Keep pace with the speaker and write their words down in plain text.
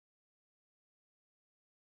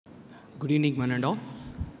Good evening, one and all.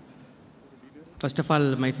 First of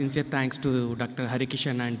all, my sincere thanks to Dr.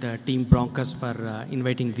 Harikishan and the team BRONCHUS for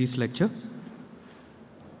inviting this lecture.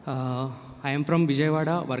 I am from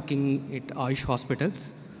Vijayawada, working at Yashoda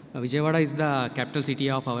Hospitals. Vijayawada is the capital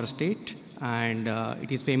city of our state, and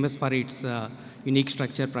it is famous for its unique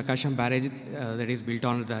structure, Prakasham Barrage, that is built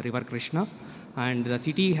on the river Krishna. And the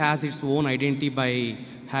city has its own identity by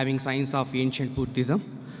having signs of ancient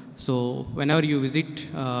Buddhism. So whenever you visit,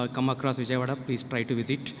 come across Vijayawada, please try to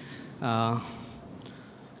visit.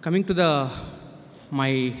 Coming to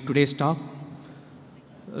my today's talk,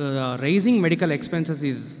 raising medical expenses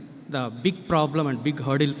is the big problem and big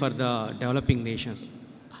hurdle for the developing nations.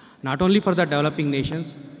 Not only for the developing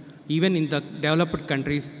nations, even in the developed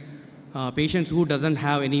countries, patients who doesn't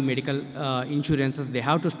have any medical insurances, they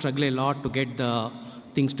have to struggle a lot to get the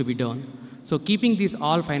things to be done. So keeping these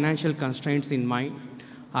all financial constraints in mind,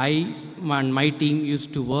 I and my team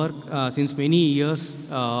used to work since many years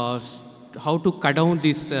how to cut down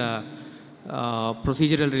this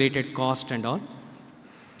procedural related cost and all.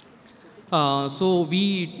 So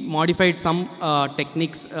we modified some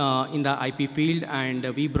techniques in the IP field, and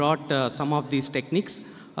we brought some of these techniques.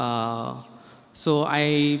 So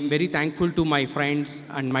I'm very thankful to my friends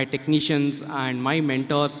and my technicians and my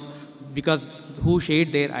mentors, because who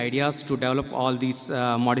shared their ideas to develop all these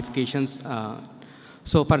modifications.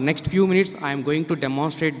 So for next few minutes, I am going to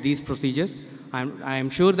demonstrate these procedures. I am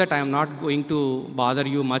sure that I am not going to bother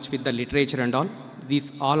you much with the literature and all.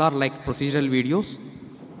 These all are like procedural videos.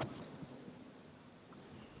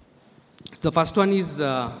 The first one is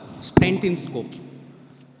stent in scope.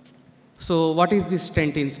 So what is this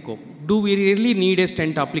stent in scope? Do we really need a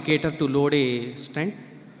stent applicator to load a stent?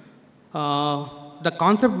 The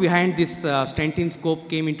concept behind this stent in scope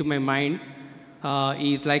came into my mind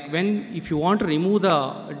is like if you want to remove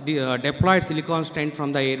the deployed silicone stent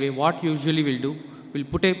from the airway, what usually we'll do, we'll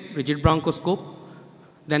put a rigid bronchoscope,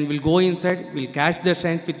 then we'll go inside, we'll catch the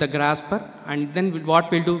stent with the grasper, and then what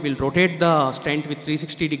we'll do, we'll rotate the stent with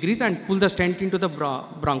 360 degrees and pull the stent into the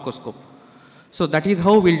bronchoscope. So that is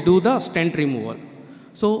how we'll do the stent removal.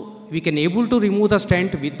 So we can able to remove the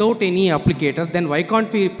stent without any applicator, then why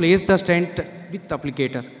can't we place the stent with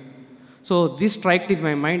applicator? So this struck in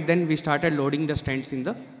my mind, then we started loading the stents in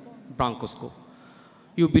the bronchoscope.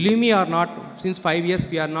 You believe me or not, since 5 years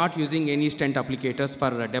we are not using any stent applicators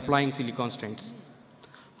for deploying silicone stents.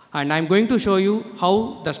 And I'm going to show you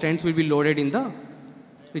how the stents will be loaded in the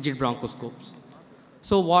rigid bronchoscopes.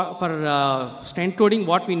 So for stent loading,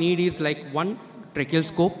 what we need is like one tracheal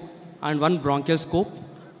scope and one bronchial scope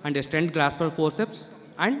and a stent grasper forceps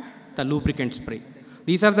and the lubricant spray.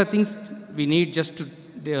 These are the things we need just to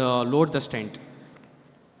load the stent.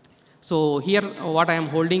 So here what I am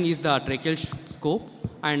holding is the tracheal scope,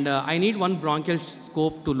 and I need one bronchial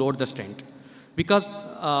scope to load the stent, because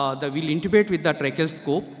we'll intubate with the tracheal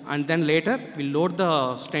scope, and then later we'll load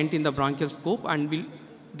the stent in the bronchial scope and we'll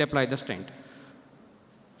deploy the stent.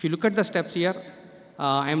 If you look at the steps here,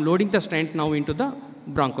 I am loading the stent now into the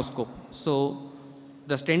bronchoscope. So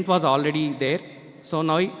the stent was already there. So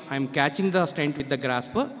now I am catching the stent with the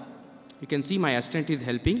grasper. You can see my assistant is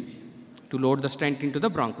helping to load the stent into the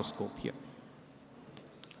bronchoscope here.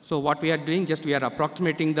 So what we are doing, just we are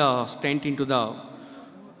approximating the stent into the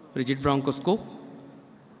rigid bronchoscope.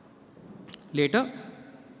 Later,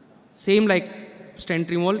 same like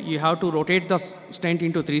stent removal, you have to rotate the stent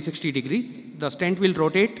into 360 degrees. The stent will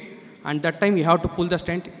rotate, and that time you have to pull the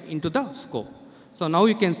stent into the scope. So now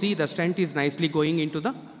you can see the stent is nicely going into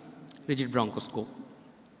the rigid bronchoscope.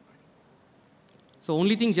 So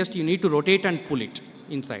only thing, just you need to rotate and pull it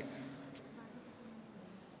inside.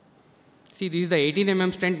 See, this is the 18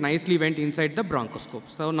 mm stent nicely went inside the bronchoscope.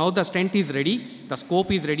 So now the stent is ready, the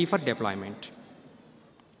scope is ready for deployment.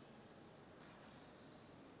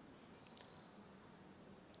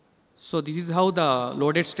 So this is how the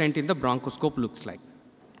loaded stent in the bronchoscope looks like.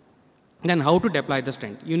 Then how to deploy the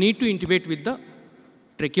stent? You need to intubate with the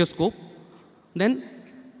tracheoscope. Then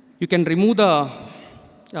you can remove the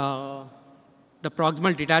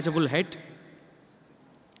proximal detachable head.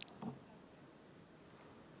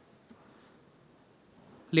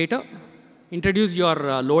 Later, introduce your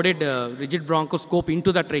loaded rigid bronchoscope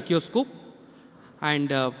into the tracheoscope,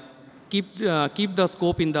 and keep the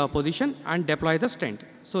scope in the position and deploy the stent.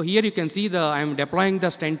 So here you can see I am deploying the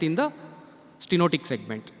stent in the stenotic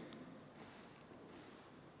segment.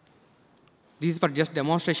 This is for just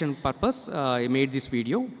demonstration purpose. I made this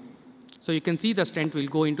video. So you can see the stent will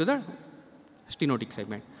go into the stenotic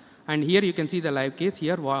segment. And here you can see the live case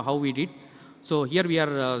here, how we did. So here we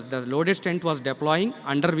are, the loaded stent was deploying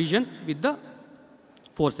under vision with the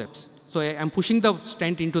forceps. So I am pushing the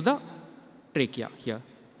stent into the trachea here.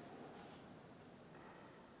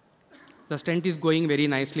 The stent is going very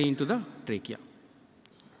nicely into the trachea.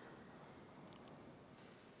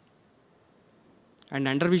 And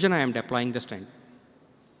under vision, I am deploying the stent,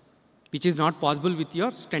 which is not possible with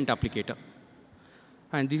your stent applicator.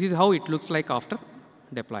 And this is how it looks like after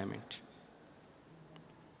deployment.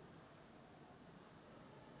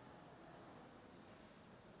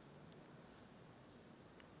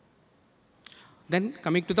 Then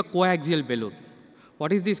coming to the coaxial balloon.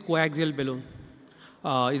 What is this coaxial balloon?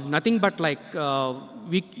 Is nothing but like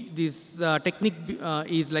this technique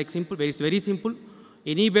is like simple, very simple.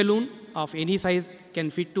 Any balloon of any size can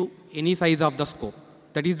fit to any size of the scope.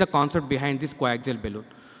 That is the concept behind this coaxial balloon.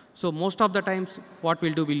 So most of the times, what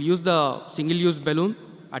we'll do, we'll use the single-use balloon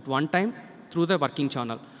at one time through the working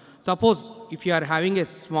channel. Suppose if you are having a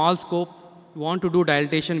small scope, you want to do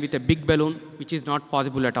dilatation with a big balloon, which is not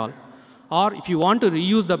possible at all. Or if you want to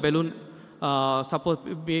reuse the balloon, suppose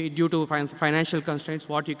due to financial constraints,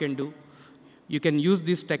 what you can do, you can use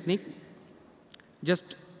this technique.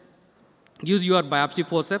 Just use your biopsy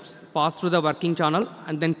forceps, pass through the working channel,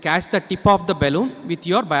 and then catch the tip of the balloon with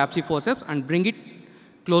your biopsy forceps and bring it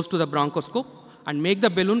close to the bronchoscope and make the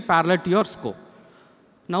balloon parallel to your scope.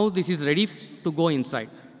 Now this is ready to go inside.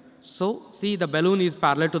 So see, the balloon is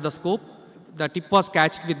parallel to the scope. The tip was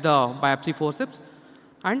catched with the biopsy forceps,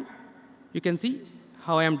 and you can see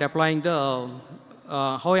how I am deploying the,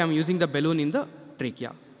 how I am using the balloon in the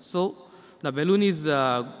trachea. So the balloon is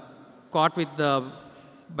caught with the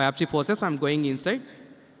biopsy forceps. I'm going inside.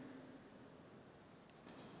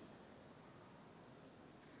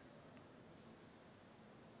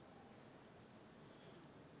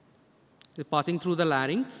 It's passing through the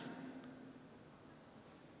larynx.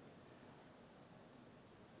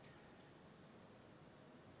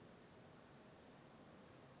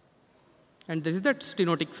 And this is the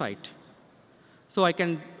stenotic site. So I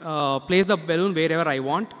can place the balloon wherever I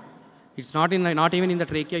want. It's not even in the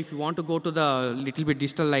trachea. If you want to go to the little bit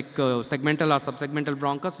distal, like segmental or subsegmental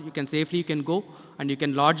bronchus, you can safely go and you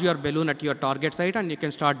can lodge your balloon at your target site and you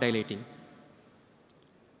can start dilating.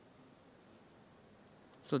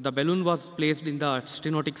 So the balloon was placed in the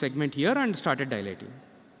stenotic segment here and started dilating.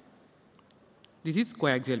 This is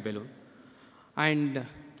coaxial balloon. And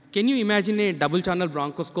can you imagine a double channel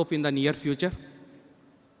bronchoscope in the near future?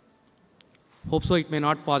 Hope so. It may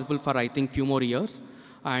not possible for, I think, few more years.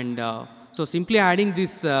 And so simply adding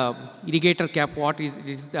this irrigator cap, what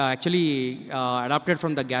is actually adapted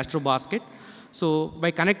from the gastro basket. So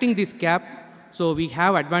by connecting this cap, so we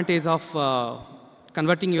have advantage of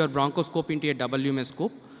converting your bronchoscope into a WMS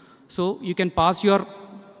scope. So you can pass your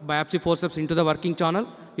biopsy forceps into the working channel.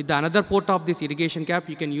 With the another port of this irrigation cap,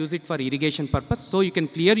 you can use it for irrigation purpose. So you can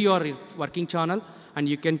clear your working channel and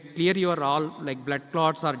you can clear your all like blood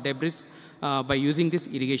clots or debris by using this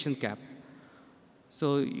irrigation cap.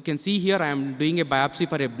 So you can see here I am doing a biopsy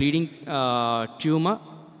for a bleeding tumor.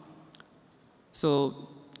 So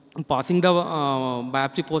I'm passing the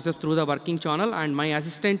biopsy forceps through the working channel, and my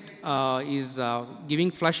assistant is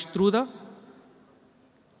giving flush through the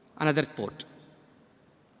another port.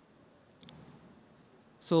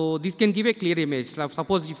 So this can give a clear image.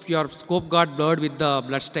 Suppose if your scope got blurred with the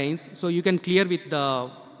blood stains, so you can clear with the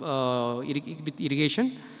with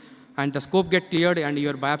irrigation, and the scope get cleared, and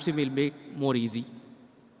your biopsy will be more easy.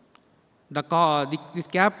 This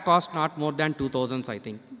cap cost not more than 2,000, I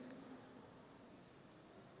think.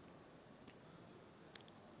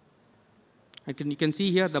 You can see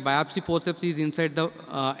here the biopsy forceps is inside the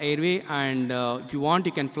airway, and if you want,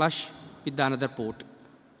 you can flush with the another port.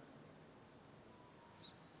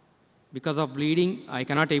 Because of bleeding, I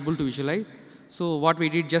cannot able to visualize. So what we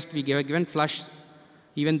did, just we given flush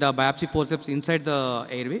even the biopsy forceps inside the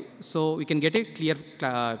airway, so we can get a clear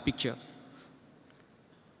picture.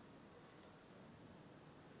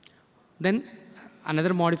 Then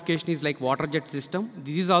another modification is like water jet system.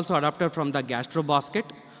 This is also adapted from the gastro basket.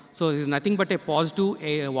 So this is nothing but a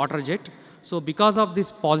positive water jet. So because of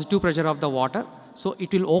this positive pressure of the water, so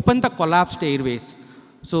it will open the collapsed airways.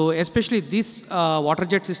 So especially this water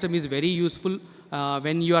jet system is very useful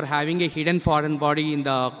when you are having a hidden foreign body in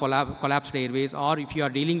the collapsed airways, or if you are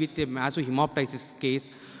dealing with a massive hemoptysis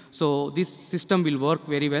case. So this system will work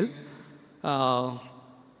very well.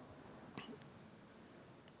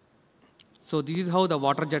 So this is how the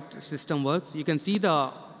water jet system works. You can see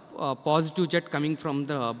the positive jet coming from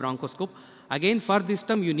the bronchoscope. Again, for this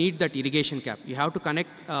system, you need that irrigation cap. You have to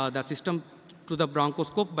connect the system to the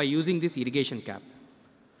bronchoscope by using this irrigation cap.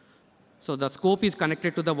 So the scope is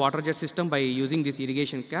connected to the water jet system by using this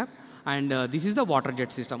irrigation cap, and this is the water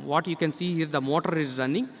jet system. What you can see is the motor is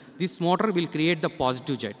running. This motor will create the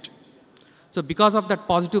positive jet. So because of that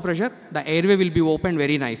positive pressure, the airway will be opened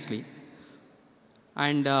very nicely.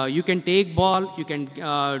 And you can take ball, you can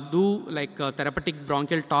do like a therapeutic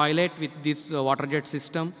bronchial toilet with this water jet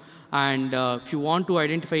system. And if you want to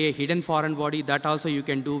identify a hidden foreign body, that also you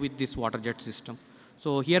can do with this water jet system.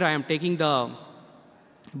 So here I am taking the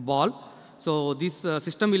ball. So this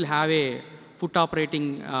system will have a foot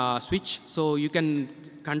operating switch. So you can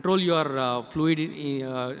control your fluid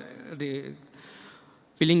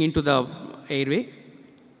filling into the airway.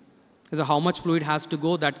 So how much fluid has to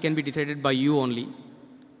go, that can be decided by you only.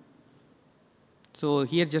 So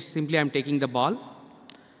here just simply I'm taking the ball.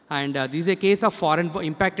 And this is a case of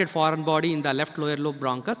impacted foreign body in the left lower lobe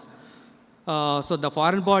bronchus. So the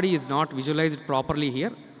foreign body is not visualized properly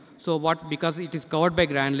here. So because it is covered by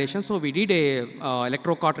granulation, so we did a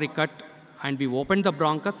electrocautery cut and we opened the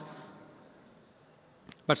bronchus.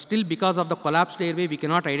 But still, because of the collapsed airway, we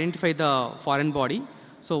cannot identify the foreign body.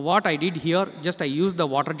 So what I did here, just I used the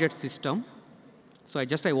water jet system. So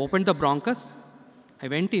I opened the bronchus, I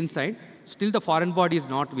went inside, still the foreign body is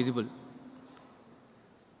not visible.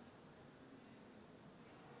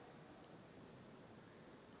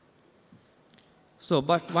 So,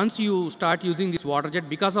 but once you start using this water jet,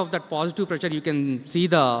 because of that positive pressure, you can see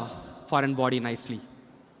the foreign body nicely.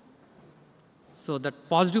 So that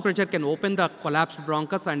positive pressure can open the collapsed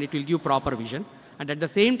bronchus and it will give proper vision. And at the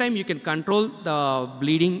same time, you can control the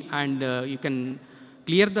bleeding and you can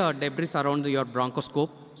clear the debris around your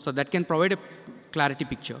bronchoscope. So that can provide a clarity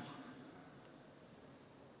picture.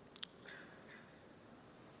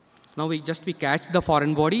 So now we catch the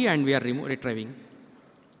foreign body and we are retrieving.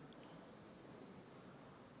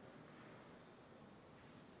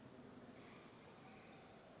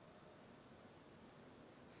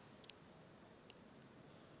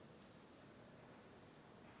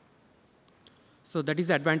 So that is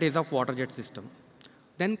the advantage of water jet system.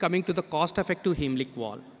 Then coming to the cost-effective Heimlich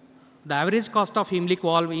valve. The average cost of Heimlich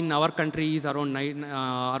valve in our country is around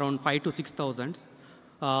 5 to 6,000.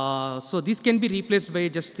 So this can be replaced by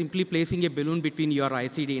just simply placing a balloon between your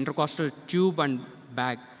ICD, intercostal tube and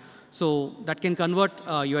bag. So that can convert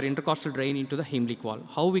your intercostal drain into the Heimlich valve.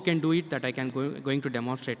 How we can do it, that I can going to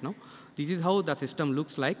demonstrate now. This is how the system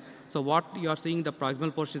looks like. So what you are seeing, the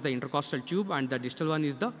proximal portion is the intercostal tube and the distal one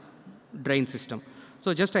is the drain system.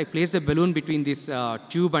 So just I place the balloon between this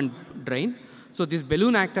tube and drain. So this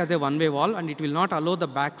balloon acts as a one-way valve and it will not allow the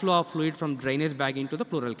backflow of fluid from drainage bag into the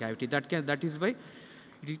pleural cavity. That is why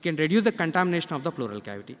it can reduce the contamination of the pleural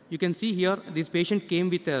cavity. You can see here, this patient came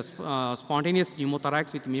with a spontaneous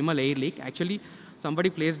pneumothorax with minimal air leak. Actually, somebody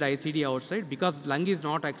placed ICD outside because lung is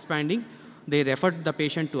not expanding. They referred the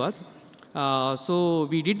patient to us. So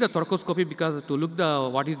we did the thoracoscopy because to look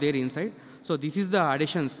what is there inside. So this is the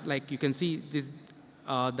additions, like you can see this,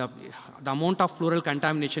 the amount of pleural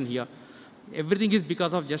contamination here. Everything is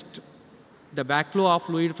because of just the backflow of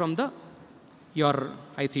fluid from your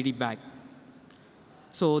ICD bag.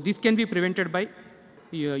 So this can be prevented by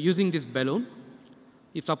using this balloon.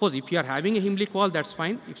 If you are having a Heimlich valve, that's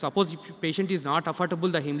fine. If your patient is not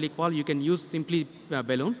affordable the Heimlich valve, you can use simply a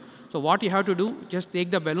balloon. So what you have to do, just take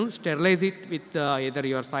the balloon, sterilize it with either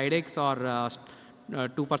your Sidex or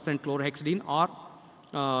 2% chlorhexidine,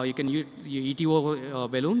 or you can use ETO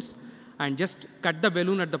balloons, and just cut the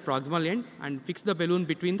balloon at the proximal end and fix the balloon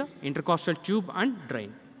between the intercostal tube and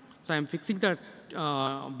drain. So I am fixing the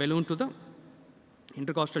balloon to the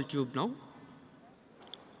intercostal tube now.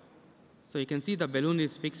 So you can see the balloon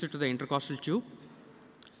is fixed to the intercostal tube.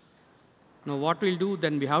 Now what we'll do,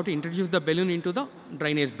 then we have to introduce the balloon into the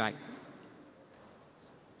drainage bag.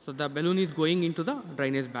 So the balloon is going into the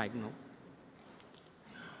drainage bag now.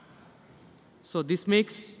 So this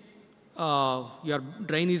makes your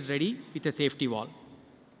drain is ready with a safety valve.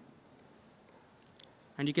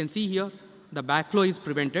 And you can see here, the backflow is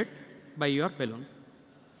prevented by your balloon.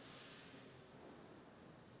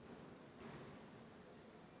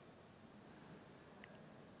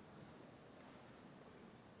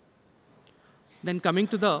 Then coming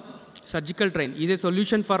to the surgical drain, is a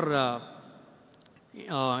solution for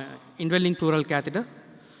indwelling pleural catheter.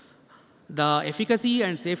 The efficacy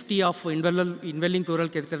and safety of indwelling pleural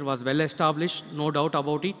catheter was well established, no doubt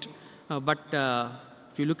about it. But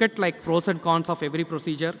if you look at like pros and cons of every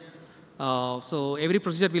procedure, so every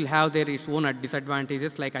procedure will have its own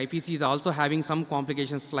disadvantages. Like IPC is also having some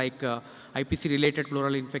complications like IPC-related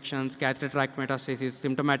pleural infections, catheter tract metastasis,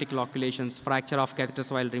 symptomatic loculations, fracture of catheters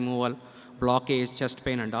while removal, blockage, chest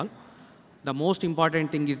pain and all. The most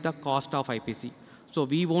important thing is the cost of IPC. So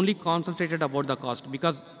we've only concentrated about the cost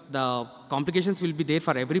because the complications will be there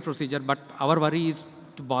for every procedure, but our worry is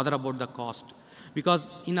to bother about the cost. Because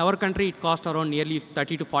in our country, it costs around nearly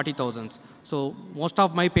 30 to 40,000. So most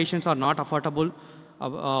of my patients are not affordable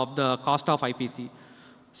of the cost of IPC.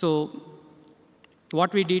 So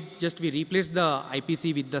what we did, just we replaced the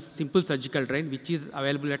IPC with the simple surgical drain, which is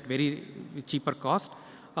available at very cheaper cost.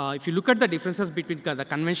 If you look at the differences between the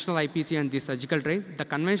conventional IPC and the surgical drain, the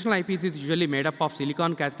conventional IPC is usually made up of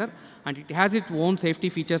silicone catheter, and it has its own safety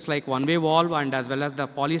features like one-way valve and as well as the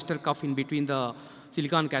polyester cuff in between the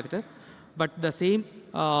silicone catheter. But the same,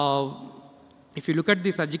 if you look at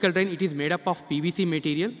the surgical drain, it is made up of PVC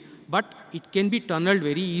material, but it can be tunneled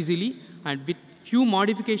very easily, and with few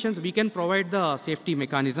modifications, we can provide the safety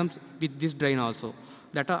mechanisms with this drain also.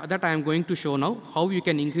 That I am going to show now, how you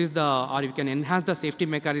can increase or you can enhance the safety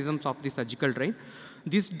mechanisms of the surgical drain.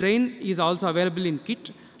 This drain is also available in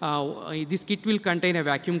kit. This kit will contain a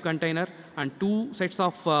vacuum container and 2 sets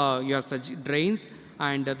of your drains,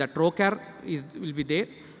 and the trocar will be there,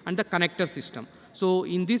 and the connector system. So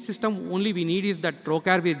in this system, only we need is the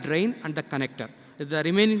trocar with drain and the connector. The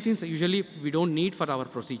remaining things usually we don't need for our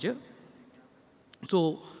procedure.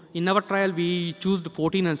 So in our trial, we chose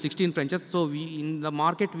 14 and 16 Frenches. So in the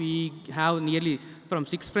market, we have nearly from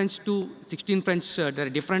 6 French to 16 French. There are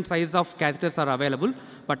different sizes of catheters are available.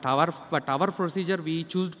 But our procedure, we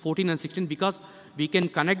choose 14 and 16 because we can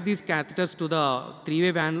connect these catheters to the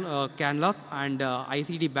 3-way cannulas and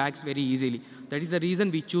ICD bags very easily. That is the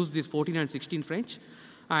reason we choose this 14 and 16 French.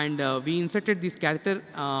 And we inserted this catheter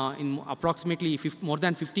in approximately more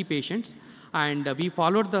than 50 patients. And we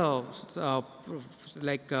followed the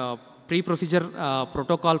pre-procedure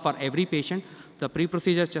protocol for every patient. The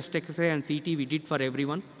pre-procedure chest X-ray and CT we did for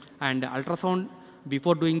everyone, and ultrasound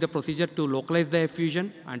before doing the procedure to localize the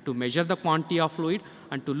effusion and to measure the quantity of fluid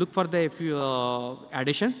and to look for the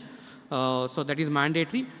additions. So that is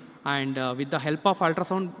mandatory. And with the help of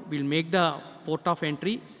ultrasound, we'll make the port of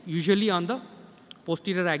entry usually on the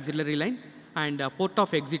posterior axillary line, and port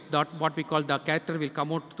of exit, that what we call the catheter will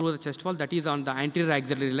come out through the chest wall, that is on the anterior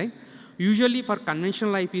axillary line. Usually for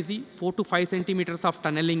conventional IPC, 4 to 5 centimeters of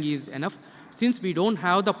tunneling is enough. Since we don't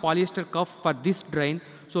have the polyester cuff for this drain,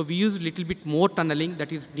 so we use a little bit more tunneling,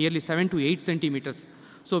 that is nearly 7 to 8 centimeters.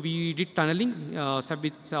 So we did tunneling of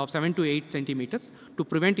 7 to 8 centimeters to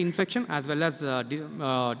prevent infection as well as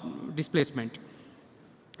displacement.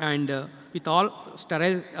 And with all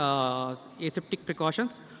sterile aseptic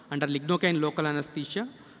precautions, under lignocaine local anesthesia,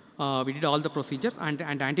 we did all the procedures, and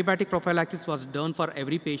antibiotic prophylaxis was done for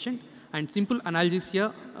every patient, and simple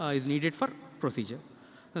analgesia is needed for procedure.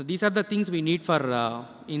 These are the things we need for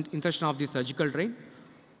insertion of the surgical drain.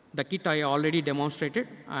 The kit I already demonstrated,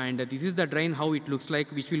 and this is the drain, how it looks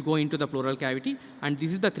like, which will go into the pleural cavity. And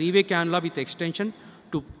this is the 3-way cannula with extension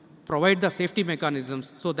to provide the safety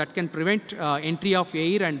mechanisms, so that can prevent entry of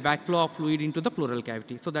air and backflow of fluid into the pleural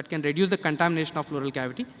cavity. So that can reduce the contamination of pleural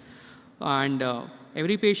cavity. And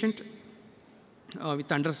every patient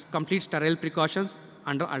with under complete sterile precautions,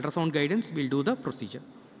 under ultrasound guidance, will do the procedure.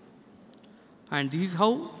 And this is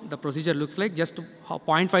how the procedure looks like. Just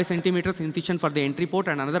 0.5 centimeters incision for the entry port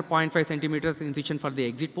and another 0.5 centimeters incision for the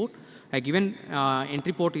exit port. Given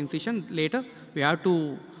entry port incision, later we have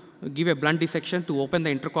to give a blunt dissection to open the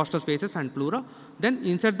intercostal spaces and pleura, then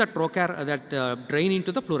insert the trocar, that drain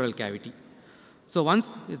into the pleural cavity. So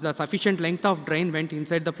once the sufficient length of drain went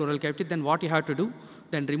inside the pleural cavity, then what you have to do,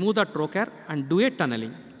 then remove the trocar and do a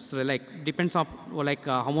tunneling. So like depends on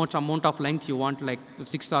how much amount of length you want, like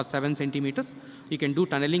 6 or 7 centimeters. You can do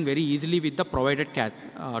tunneling very easily with the provided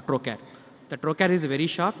trocar. The trocar is very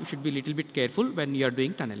sharp. You should be a little bit careful when you are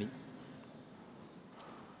doing tunneling.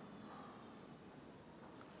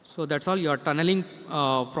 So that's all. Your tunneling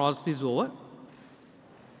process is over.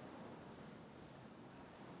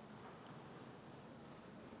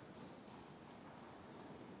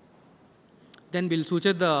 Then we'll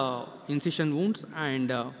suture the incision wounds, and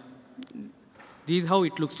this is how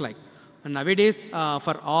it looks like. And nowadays,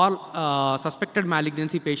 for all suspected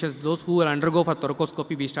malignancy patients, those who will undergo for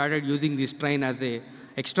thoracoscopy, we started using this drain as a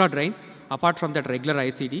extra drain, apart from that regular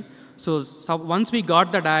ICD. So once we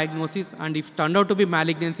got the diagnosis, and if turned out to be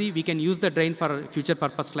malignancy, we can use the drain for future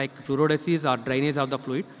purpose like fluorodesis or drainage of the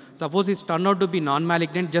fluid. Suppose it's turned out to be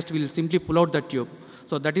non-malignant, just we'll simply pull out the tube.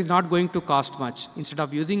 So that is not going to cost much. Instead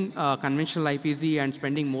of using conventional IPC and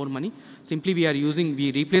spending more money, simply we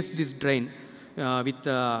replace this drain with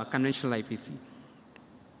conventional IPC.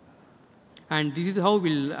 And this is how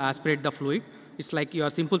we'll aspirate the fluid. It's like your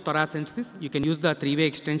simple thoracensis. You can use the 3-way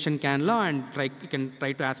extension cannula and you can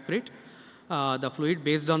try to aspirate the fluid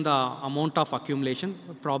based on the amount of accumulation,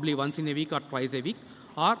 probably once in a week or twice a week.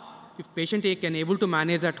 Or if patient can able to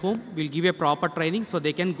manage at home, we'll give a proper training so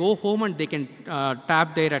they can go home and they can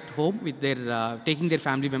tap there at home with their taking their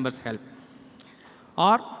family members' help.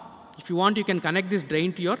 Or if you want, you can connect this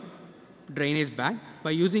drain to your drainage bag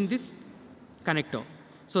by using this connector.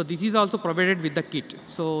 So this is also provided with the kit.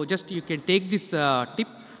 So just you can take this tip,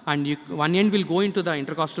 and one end will go into the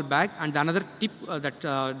intercostal bag, and the another tip, that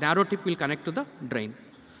narrow tip will connect to the drain.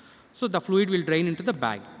 So the fluid will drain into the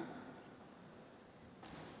bag.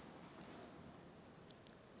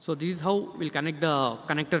 So this is how we'll connect the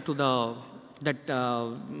connector to that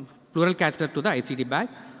pleural catheter to the ICD bag.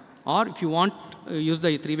 Or if you want use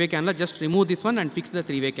the three-way cannula, just remove this one and fix the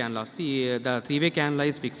three-way cannula. See, the three-way cannula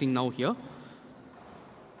is fixing now here.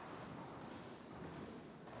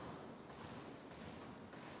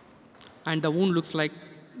 And the wound looks like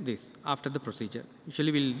this after the procedure.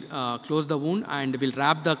 Usually we'll close the wound and we'll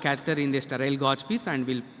wrap the catheter in the sterile gauze piece and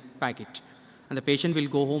we'll pack it. And the patient will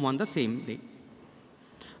go home on the same day.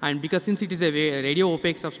 And because since it is a radio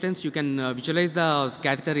opaque substance, you can visualize the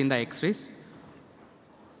catheter in the X-rays.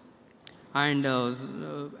 And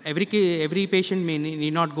every patient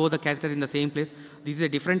need not go the catheter in the same place. This is a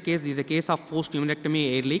different case. This is a case of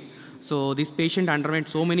post-pneumonectomy air leak. So this patient underwent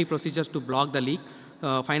so many procedures to block the leak.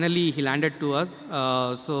 Finally, he landed to us.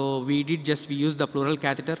 So we used the pleural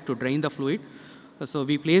catheter to drain the fluid. So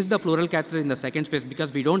we placed the pleural catheter in the second space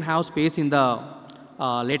because we don't have space in the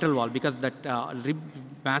lateral wall because that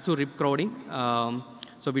massive rib crowding.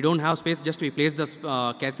 So we don't have space, just we place the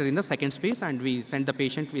catheter in the second space and we send the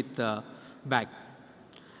patient with the bag.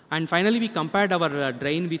 And finally, we compared our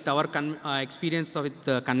drain with our experience with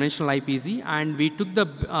conventional IPZ, and we took the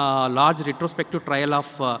large retrospective trial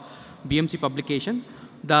of BMC publication.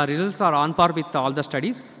 The results are on par with all the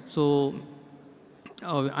studies. So,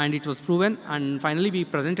 and it was proven. And finally, we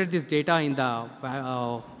presented this data in the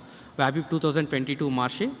WABIB 2022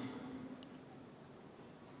 Marche.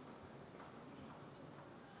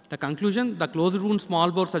 The conclusion, the closed wound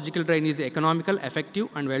small bore surgical drain is economical, effective,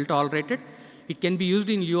 and well tolerated. It can be used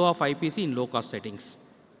in lieu of IPC in low cost settings.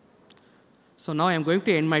 So now I am going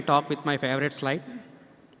to end my talk with my favorite slide.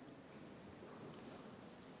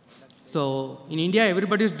 So in India,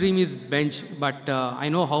 everybody's dream is bench, but I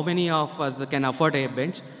know how many of us can afford a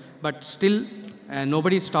bench, but still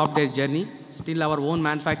nobody stopped their journey. Still our own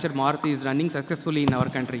manufacturer Maruti is running successfully in our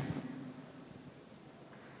country.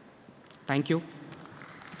 Thank you.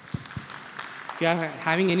 If you are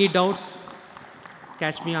having any doubts,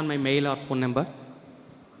 catch me on my mail or phone number.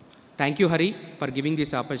 Thank you, Hari, for giving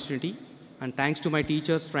this opportunity. And thanks to my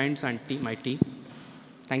teachers, friends, and my team.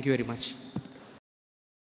 Thank you very much.